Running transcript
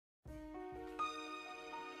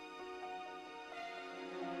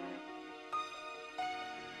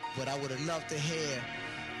but I would have loved to hear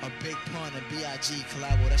a Big Pun and B.I.G.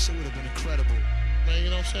 collabo. That shit would have been incredible. Man, you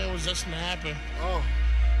know what I'm saying? It was destined to happen. Oh.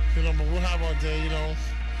 You know, but we'll have our day, you know.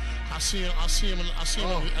 I see him at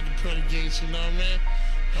the pearly gates, you know what I mean?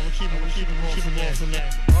 And we'll keep it going from there.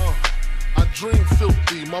 I dream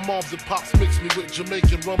filthy. My moms and pops mix me with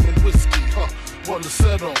Jamaican rum and whiskey. Run the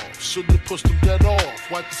set off. Shouldn't have pushed them dead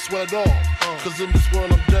off. Wipe the sweat off. Cause in this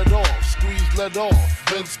world I'm dead off. Squeeze lead off.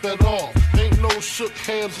 Been sped off. Ain't no shook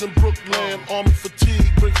hands in Brooklyn. Army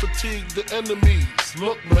fatigue, bring fatigue to enemies.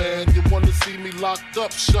 Look, man, you wanna see me locked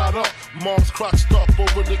up, shot up. Mom's crotched up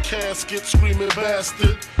over the casket, screaming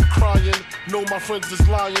bastard. Crying, know my friends is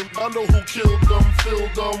lying. I know who killed them,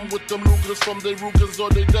 filled them with them Lugers from their Rugers or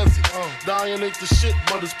their deserts. Dying ain't the shit,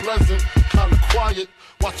 but it's pleasant. Kinda quiet.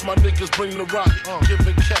 Watch my niggas bring the riot.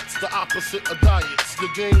 Giving cats the opposite of diets. You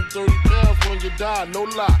gain 30 pounds when you die, no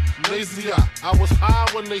lie. Lazy eye. I was high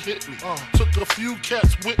when they hit me. Took a few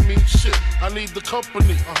cats with me. Shit, I need the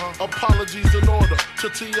company. Apologies in order to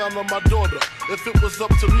Tiana, my daughter. If it was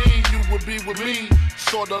up to me, you would be with me.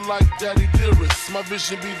 Sorta like Daddy Dearest. My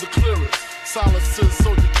vision be the clearest. Silences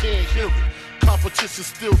so you can't hear it. Competition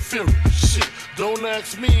still fearing. Shit, don't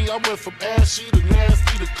ask me. I went from ashy to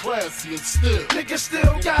nasty to classy and still. Niggas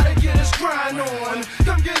still gotta get his grind on.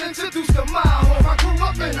 Come get introduced to my home. I grew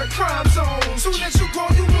up in a crime zone. Soon as you grow,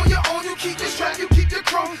 you on your own. You keep your strap, you keep your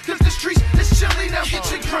chrome. Cause the streets is chilly, now get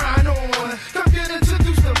your grind on. Come get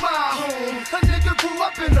introduced to my home. A nigga grew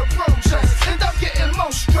up in the projects. End up getting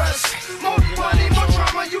more stress. More money, more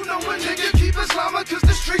drama. You know a nigga keep his llama. Cause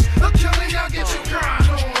the streets are killing, now get your grind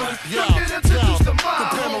on. Come get introduced to my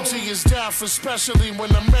home. The penalty is death, especially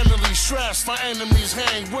when I'm mentally stressed. My enemies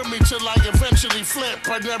hang with me till I eventually flip.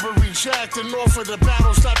 I never reject and offer the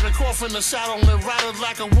battle. Slap the cough in the saddle and ride it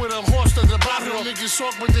like a winter horse to the battle. Niggas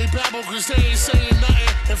talk but they babble cause they ain't saying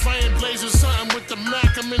nothing. If I ain't blazing something with the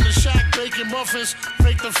Mac, I'm in the shack baking muffins.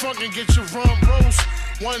 Fake the funk and get your rum roast.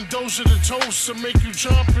 One dose of the toast to make you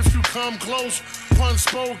jump if you come close. Pun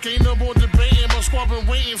spoke, ain't no more debating. My squad been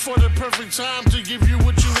waiting for the perfect time to give you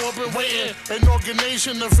what you all been waiting. An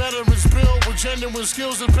organization the veterans build with genuine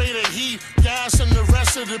skills to pay the heat, gas, and the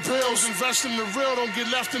rest of the bills. Invest in the real, don't get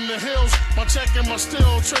left in the hills. My check and my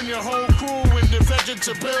still turn your whole crew into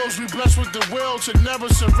vegetables. We blessed with the will to never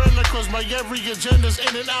surrender, cause my every agenda's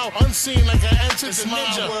in and out, unseen like I entered the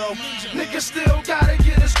ninja world. Niggas still gotta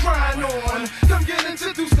get his grind on. Come get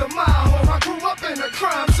introduced to my home. I grew up in a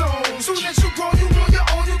crime zone. Soon as you grow, you on your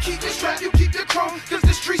own. You keep your strap, you keep your chrome. Cause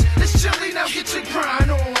the streets is chilly, now get your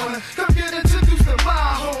grind on. Come get introduced to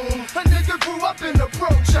my home. A nigga grew up in the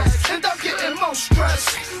projects. End up getting more stress.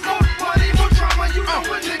 More money, more drama. You know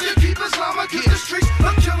a nigga keep his llama. Cause the streets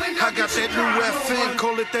are killing, now I got that new FN,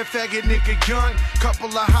 call it that faggot nigga gun. Couple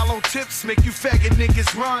of hollow tips make you faggot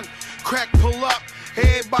niggas run. Crack pull up,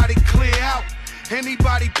 everybody clear out.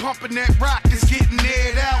 Anybody pumping that rock is getting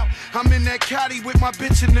aired out. I'm in that caddy with my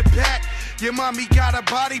bitch in the back. Your mommy got a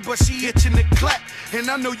body, but she itching the clap. And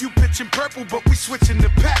I know you pitching purple, but we switching the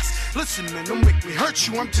packs. Listen, man, don't make me hurt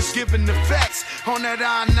you, I'm just giving the facts. On that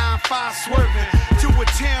I-95 swerving to a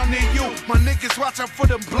town near you. My niggas watch out for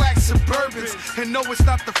them black Suburbans. And no, it's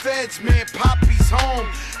not the feds, man, Poppy's home.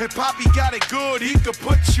 And Poppy got it good, he could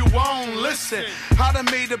put you on. Listen, I done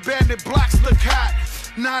made abandoned blocks look hot.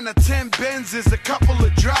 9 or 10 Benzes, a couple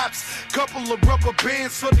of drops, couple of rubber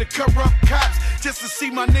bands for the corrupt cops, just to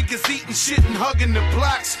see my niggas eating shit and hugging the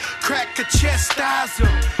blocks. Crack a chastise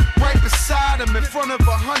them, right beside them, in front of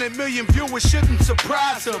 100 million viewers, shouldn't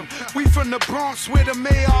surprise them. We from the Bronx where the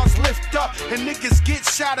mayors lift up, and niggas get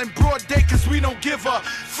shot in broad day cause we don't give a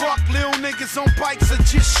fuck. Little niggas on bikes or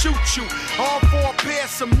just shoot you. All 4 pairs,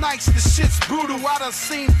 some nights, the shit's brutal. I done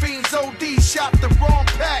seen fiends OD, shot the wrong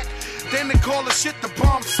pack. Then they call the shit the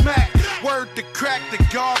bomb smack. Word to crack, the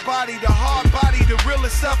guard body, the hard body, the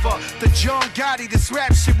realest ever. The John Gotti, this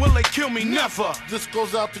rap shit, will they kill me? Never. This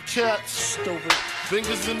goes out to cats. Stupid.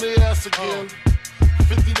 Fingers in their ass again.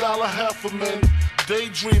 $50 half a men.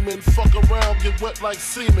 Daydreaming, fuck around, get wet like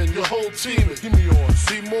semen. Your whole teaming. Give me yours.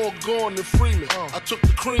 See more gone than Freeman. I took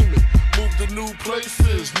the creaming. Moved to new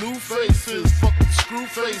places, new faces. Fuck the screw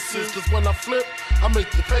faces. Cause when I flip, I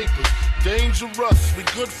make the papers. Dangerous, we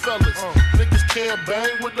good fellas. Niggas can't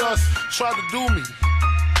bang with us. Try to do me.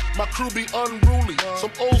 My crew be unruly.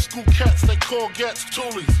 Some old school cats they call gats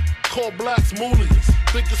toolies. Call blacks moolies.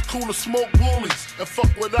 Think it's cool to smoke woolies and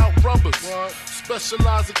fuck without rubbers.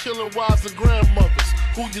 Specialize in killing wives and grandmothers.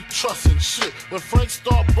 Who you trustin'? Shit. When Frank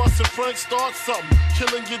start bustin', Frank start something.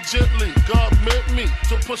 Killing you gently. God meant me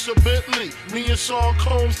to push a Bentley. Me and Sean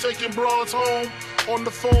Combs taking broads home. On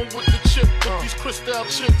the phone with the chip. With these crystal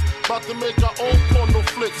chicks. About to make our own porno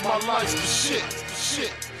flicks. My life's the shit.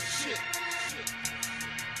 Shit.